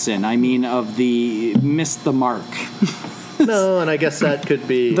consequence sin. I mean of the miss the mark. No, and I guess that could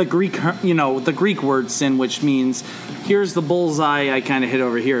be The Greek word sin, which means here's the bullseye I kind of hit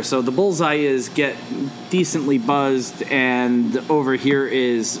over here. So the bullseye is get decently buzzed, and over here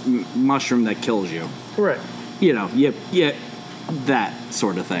is mushroom that kills you. right. That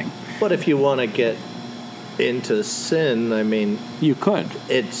sort of thing. But if you want to get into sin, I mean, You could.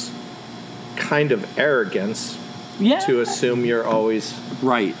 it's kind of arrogance Yeah. to assume you're always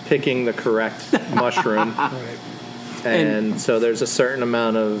Right. picking the correct mushroom. Right. And so there's a certain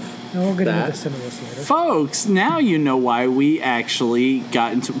amount of And we'll get into that. the sin of this later. Folks, now you know why we actually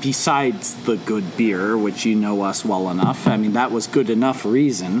got into, besides the good beer, which you know us well enough. I mean, that was good enough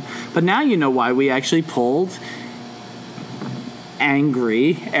reason. But now you know why we actually pulled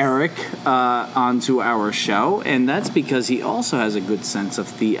angry Eric onto our show, and that's because he also has a good sense of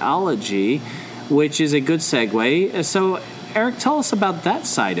theology, which is a good segue. So, Eric, tell us about that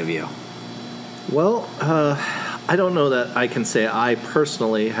side of you. Well, I don't know that I can say I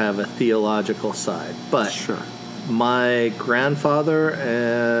personally have a theological side, but Sure. my grandfather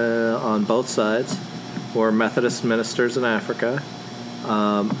on both sides were Methodist ministers in Africa,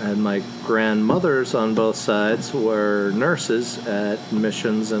 and my grandmothers on both sides were nurses at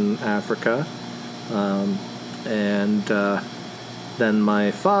missions in Africa, and then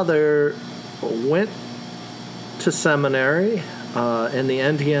my father went to seminary. In the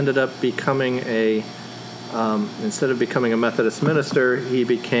end, he ended up becoming instead of becoming a Methodist minister, he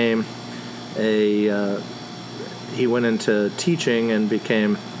became he went into teaching and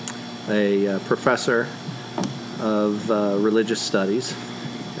became a professor of religious studies.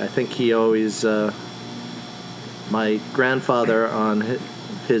 I think he always, my grandfather on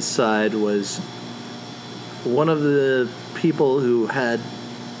his side was one of the people who had,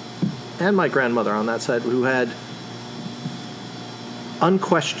 and my grandmother on that side, who had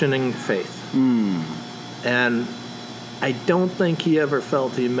unquestioning faith. And I don't think he ever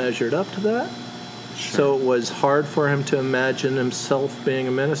felt he measured up to that. So it was hard for him to imagine himself being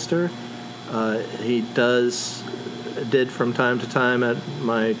a minister. He did from time to time at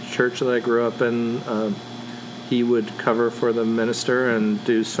my church that I grew up in. He would cover for the minister and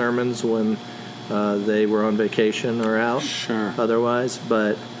do sermons when they were on vacation or out. Sure. Otherwise,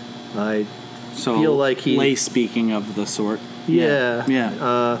 but I So feel like he lay speaking of the sort.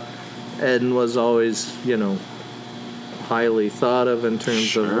 yeah. And was always, highly thought of in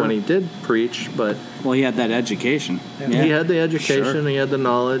terms of when he did preach, but Well, he had that education. he had the education, Sure. he had the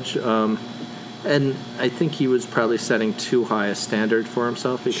knowledge, and I think he was probably setting too high a standard for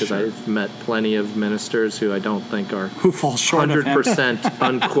himself, because Sure. I've met plenty of ministers who I don't think are Who falls short of him. 100%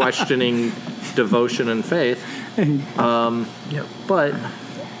 unquestioning devotion and faith. Yep. But,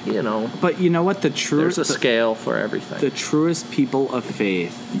 But you know what? there's a scale for everything. The truest people of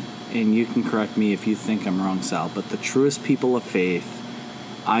faith, and you can correct me if you think I'm wrong, Sal, but the truest people of faith,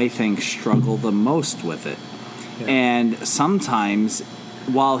 I think, struggle the most with it. Yeah. And sometimes,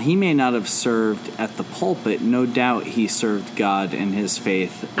 while he may not have served at the pulpit, no doubt he served God and his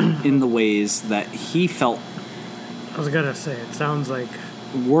faith in the ways that he felt I was gonna say, it sounds like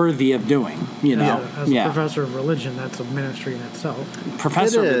worthy of doing, as a professor of religion, that's a ministry in itself.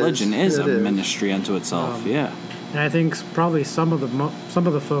 Professor It of is. religion is It a is. ministry unto itself, yeah. And I think probably some of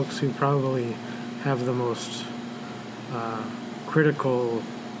the folks who probably have the most critical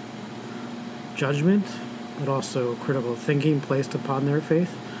judgment, but also critical thinking placed upon their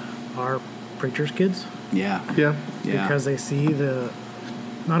faith, are preachers' kids, Yeah. yeah. Yeah. because they see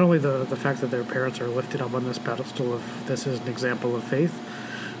not only the fact that their parents are lifted up on this pedestal of this is an example of faith,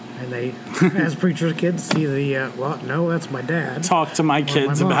 and they, as preachers' kids, see no, that's my dad. Talk to my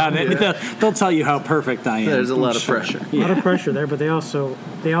kids mom, about it. yeah. They'll tell you how perfect I am. There's a lot of Sure. pressure. A lot of pressure there, but they also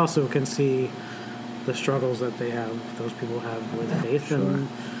can see the struggles that those people have with faith, and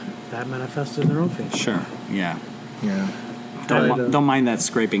that manifests in their own faith. Sure. Yeah. Yeah. Don't mind that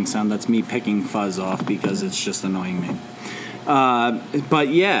scraping sound. That's me picking fuzz off because it's just annoying me. But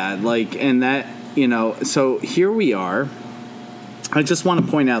yeah, and that, so here we are. I just want to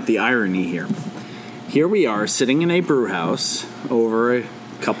point out the irony here. Here we are sitting in a brew house over a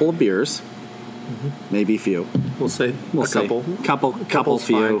couple of beers, maybe few. We'll say We'll a see. couple. couple Couple's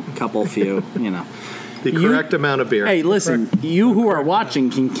few, fine. couple few. The correct amount of beer. Hey, listen, you who are watching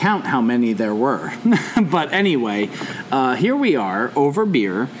can count how many there were. But anyway, here we are over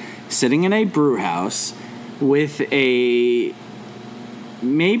beer, sitting in a brew house with a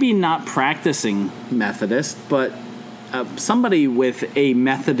maybe not practicing Methodist, but somebody with a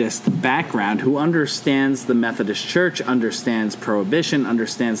Methodist background who understands the Methodist Church, understands prohibition,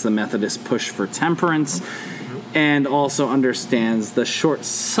 understands the Methodist push for temperance, and also understands the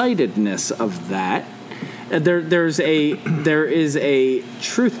short-sightedness of that. There is a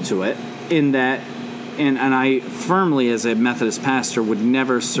truth to it in that, and I firmly, as a Methodist pastor, would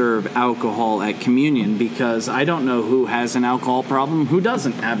never serve alcohol at communion, because I don't know who has an alcohol problem, who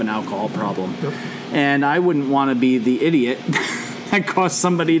doesn't have an alcohol problem. Yep. And I wouldn't want to be the idiot that caused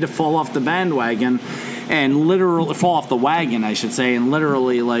somebody to fall off the bandwagon and literally fall off the wagon, I should say, and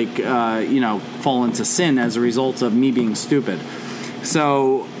literally fall into sin as a result of me being stupid.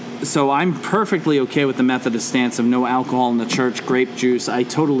 So I'm perfectly okay with the Methodist stance of no alcohol in the church, grape juice. I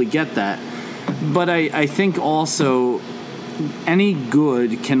totally get that. But I think also any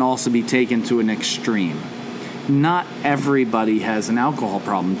good can also be taken to an extreme. Not everybody has an alcohol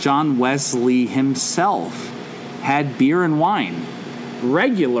problem. John Wesley himself had beer and wine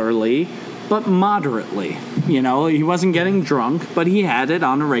regularly, but moderately. You know, he wasn't getting drunk, but he had it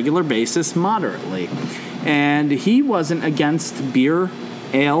on a regular basis moderately. And he wasn't against beer,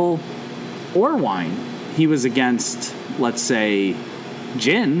 ale, or wine. He was against, let's say,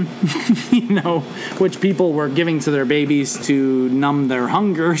 gin, which people were giving to their babies to numb their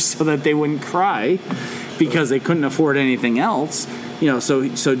hunger so that they wouldn't cry because they couldn't afford anything else.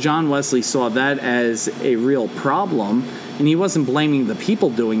 So John Wesley saw that as a real problem, and he wasn't blaming the people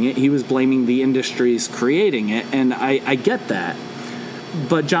doing it. He was blaming the industries creating it, and I get that.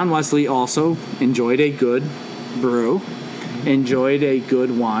 But John Wesley also enjoyed a good brew, enjoyed a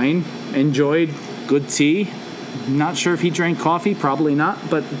good wine, enjoyed good tea. Not sure if he drank coffee, probably not,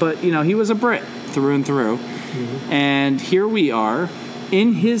 but he was a Brit through and through. Mm-hmm. And here we are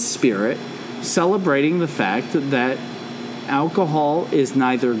in his spirit celebrating the fact that alcohol is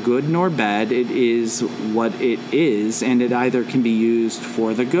neither good nor bad. It is what it is, and it either can be used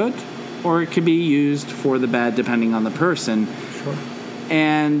for the good or it can be used for the bad, depending on the person. Sure.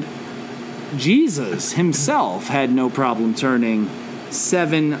 And Jesus himself had no problem turning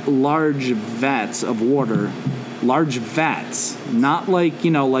 7 large vats of water, large vats, not like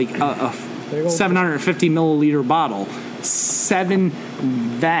a 750 milliliter bottle, 7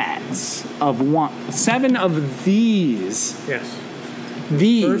 vats of wine, 7 of these. Yes.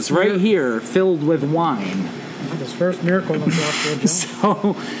 These right here filled with wine. His first miracle in the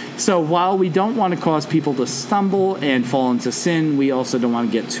gospel. So while we don't want to cause people to stumble and fall into sin, we also don't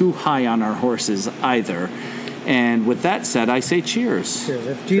want to get too high on our horses either. And with that said, I say cheers. Cheers.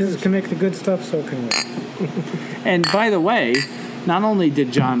 If Jesus can make the good stuff, so can we. And by the way, not only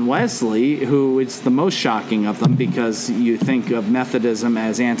did John Wesley, who it's the most shocking of them because you think of Methodism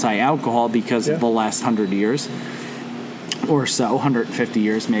as anti-alcohol because of the last 100 years or so, 150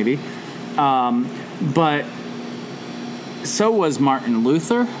 years maybe, but so was Martin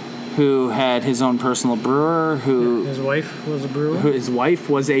Luther, who had his own personal brewer, his wife was a brewer. His wife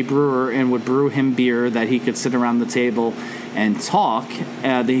was a brewer and would brew him beer that he could sit around the table and talk.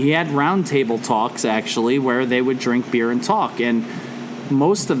 He had round table talks, actually, where they would drink beer and talk. And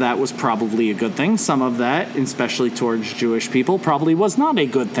most of that was probably a good thing. Some of that, especially towards Jewish people, probably was not a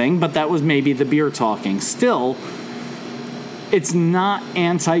good thing, but that was maybe the beer talking. Still, it's not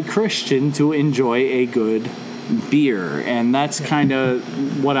anti-Christian to enjoy a good beer, and that's kind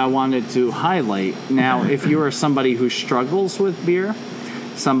of what I wanted to highlight. Now, if you are somebody who struggles with beer,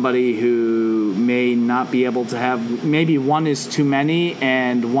 somebody who may not be able to have, maybe one is too many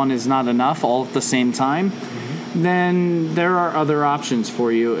and one is not enough all at the same time, then there are other options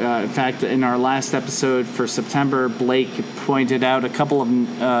for you. In fact, in our last episode for September, Blake pointed out a couple of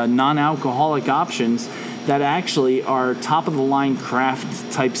non-alcoholic options that actually are top-of-the-line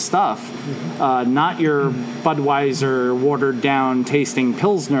craft type stuff. Not your Budweiser watered-down tasting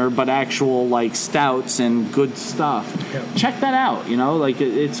Pilsner, but actual like stouts and good stuff. Yep. Check that out.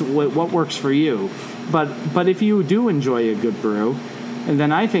 It's what works for you. But if you do enjoy a good brew, and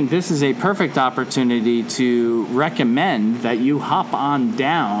then I think this is a perfect opportunity to recommend that you hop on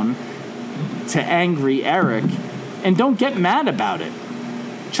down to Angry Eric and don't get mad about it.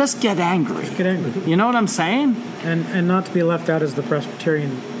 Just get angry. Just get angry. You know what I'm saying? And not to be left out as the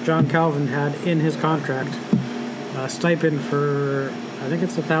Presbyterian, John Calvin had in his contract a stipend for, I think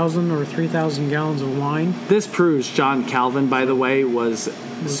it's 1,000 or 3,000 gallons of wine. This proves John Calvin, by the way, was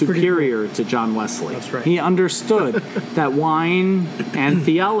superior to John Wesley. That's right. He understood that wine and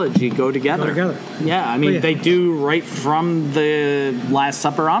theology go together. Yeah, I mean, they do right from the Last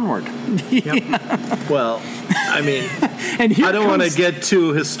Supper onward. Yep. Well, I mean, and I don't want to get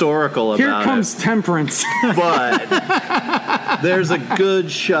too historical about it. Here comes temperance. But there's a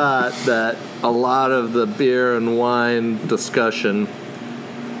good shot that a lot of the beer and wine discussion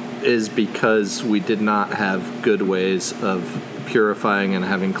is because we did not have good ways of purifying and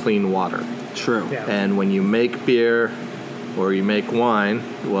having clean water. True. Yeah. And when you make beer or you make wine,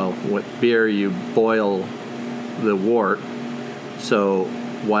 well, with beer you boil the wort. So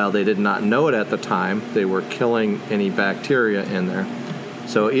while they did not know it at the time, they were killing any bacteria in there.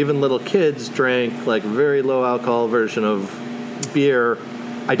 So even little kids drank like very low alcohol version of beer.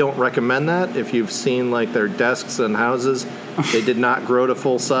 I don't recommend that. If you've seen like their desks and houses, they did not grow to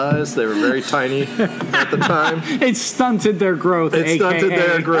full size. They were very tiny at the time. It stunted their growth. It stunted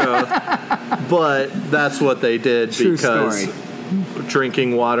their growth. But that's what they did. True because story.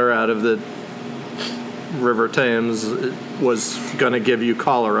 Drinking water out of the River Thames was going to give you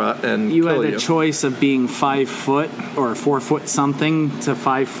cholera and you kill had you. a choice of being 5 foot or 4 foot something to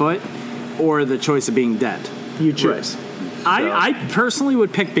 5 foot, or the choice of being dead. You choose. Right. I personally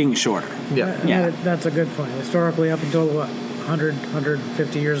would pick being shorter. Yeah. And Yeah. that's a good point. Historically, up until,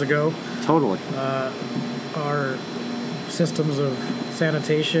 150 years ago, Totally. our systems of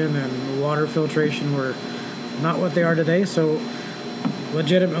sanitation and water filtration were not what they are today. So,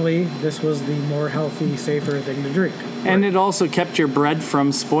 legitimately, this was the more healthy, safer thing to drink. And it also kept your bread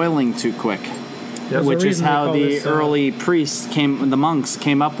from spoiling too quick. There's a Which is reason they how call the this, early priests the monks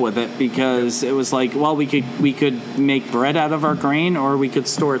came up with it, because it was like, well, we could make bread out of our grain, or we could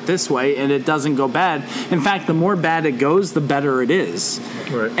store it this way, and it doesn't go bad. In fact, the more bad it goes, the better it is.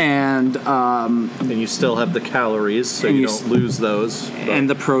 Right. And And you still have the calories, so And you you don't lose those. but- and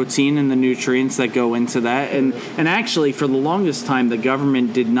the protein and the nutrients that go into that. And actually, for the longest time, the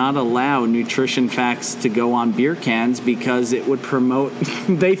government did not allow nutrition facts to go on beer cans because it would promote,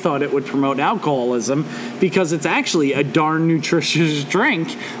 they thought it would promote alcoholism, because it's actually a darn nutritious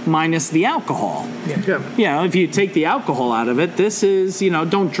drink minus the alcohol. Yeah. Yeah, if you take the alcohol out of it, this is,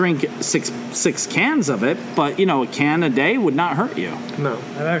 don't drink six cans of it, but, a can a day would not hurt you. No.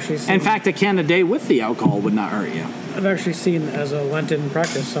 I've actually seen, In fact, a can a day with the alcohol would not hurt you. I've actually seen as a Lenten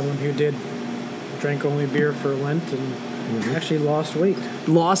practice someone who drank only beer for Lent and actually lost weight.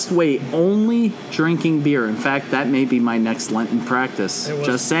 Lost weight only drinking beer. In fact, that may be my next Lenten practice. It was-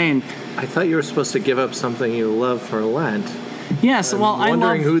 Just saying. I thought you were supposed to give up something you love for Lent. Yes, well, I'm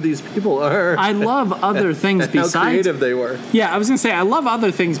wondering who these people are. I love other things and how besides. creative they were. Yeah, I was gonna say I love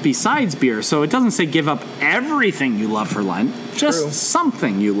other things besides beer. So it doesn't say give up everything you love for Lent, just True.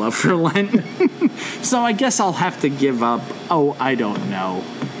 something you love for Lent. So I guess I'll have to give up. Oh, I don't know,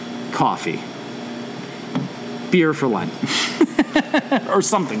 coffee, beer for Lent, or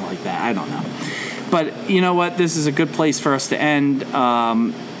something like that. I don't know. But you know what? This is a good place for us to end.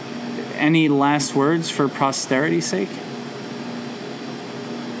 Any last words for posterity's sake?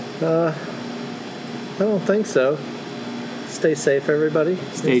 I don't think so. Stay safe, everybody.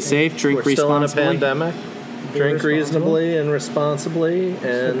 Stay safe. Drink We're still in a responsibly. pandemic. Drink reasonably and responsibly,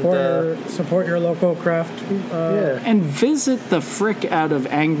 and Support your local craft. yeah. And visit the frick out of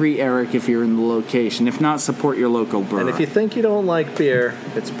Angry Eric if you're in the location. If not, support your local brewer. And if you think you don't like beer,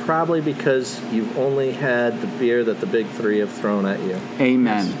 it's probably because you've only had the beer that the big three have thrown at you.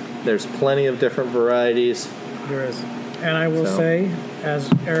 Amen. There's plenty of different varieties. There is. And I will So. say,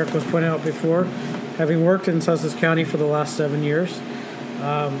 as Eric was pointing out before, having worked in Sussex County for the last 7 years,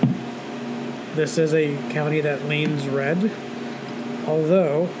 this is a county that leans red.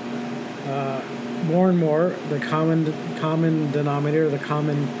 Although, more and more, the common denominator, the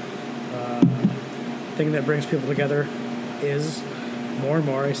common thing that brings people together is more and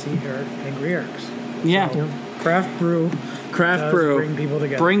more I see Angry Eric's. Yeah. So, craft brew does bring people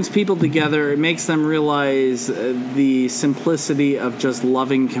together. brings people together. It makes them realize the simplicity of just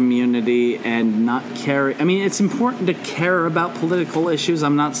loving community and not caring. I mean, it's important to care about political issues.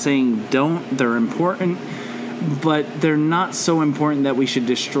 I'm not saying don't. They're important. But they're not so important that we should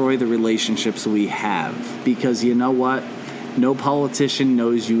destroy the relationships we have. Because you know what? No politician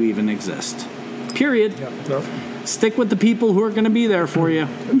knows you even exist. Period. No, Stick with the people who are going to be there for you.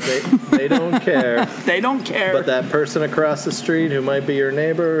 they don't care. They don't care. But that person across the street who might be your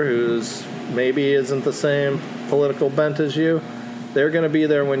neighbor, who's maybe isn't the same political bent as you, they're going to be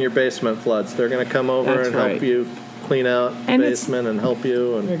there when your basement floods. They're going to come over That's and right. help you clean out the And it's- basement and help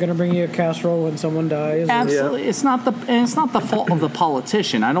you. And They're going to bring you a casserole when someone dies. Absolutely. It's not the fault of the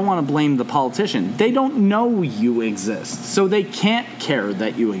politician. I don't want to blame the politician. They don't know you exist. So they can't care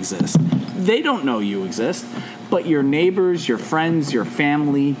that you exist. They don't know you exist, but your neighbors, your friends, your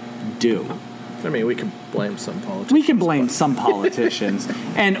family do. I mean, we can blame some politicians. We can blame some politicians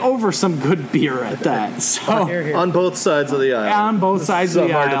and over some good beer at that. So Here, here. On both sides of the aisle. on both sides Some of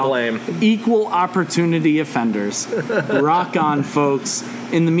the are to aisle, blame. equal opportunity offenders. Rock on, folks.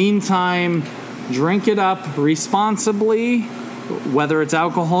 In the meantime, drink it up responsibly, whether it's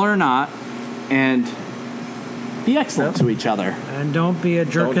alcohol or not, and be excellent to each other. And don't be a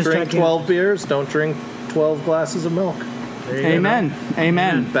jerk. Don't drink 12 beers. Don't drink 12 glasses of milk. Amen.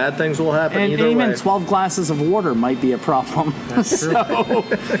 Amen. Bad things will happen And either even way. 12 glasses of water might be a problem. So,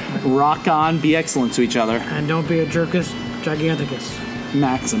 rock on, be excellent to each other. And don't be a jerkus giganticus.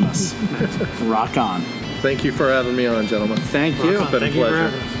 Maximus. Rock on. Thank you for having me on, gentlemen. Thank you. It's been a Thank you for pleasure.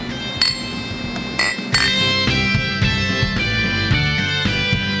 having us.